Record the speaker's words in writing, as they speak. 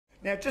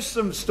Now, just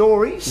some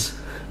stories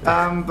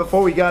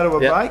before we go to a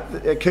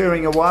break,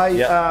 occurring away.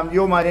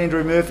 Your mate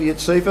Andrew Murphy at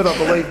Seaford, I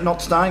believe,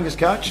 not staying as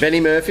coach. Benny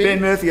Murphy. Ben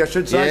Murphy, I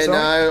should say. Yeah,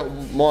 sorry.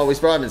 no, my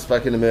whisper. I haven't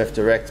spoken to Murph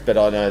direct, but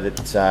I know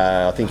that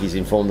I think he's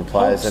informed the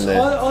players.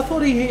 I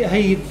thought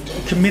he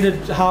committed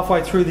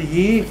halfway through the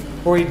year,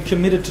 or he'd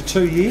committed to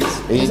 2 years.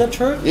 Is that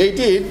true? Yeah,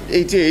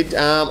 he did.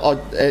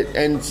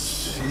 And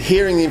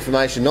hearing the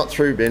information, not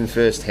through Ben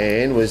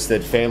firsthand, was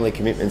that family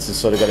commitments have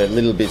sort of got a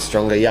little bit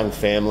stronger, young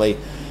family.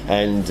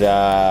 And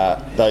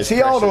those. Is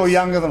he older or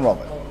younger than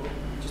Robert?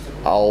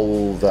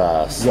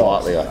 Older,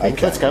 slightly, I think.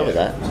 Okay, Let's go with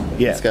that.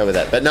 Yeah. Let's go with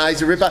that. But no,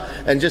 he's a ripper.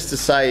 And just to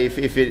say, if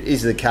it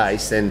is the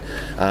case, then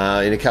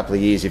in a couple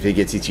of years, if he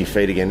gets itchy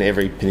feet again,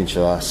 every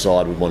Peninsula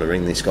side would want to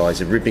ring this guy.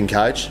 He's a ripping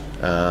coach.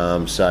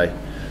 Well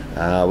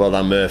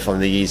done, Murph, on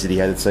the years that he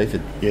had at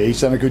Seaford. Yeah, he's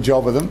done a good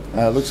job with them.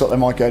 Looks like they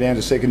might go down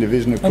to second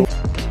division, of course.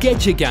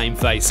 Get your game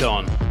face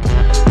on.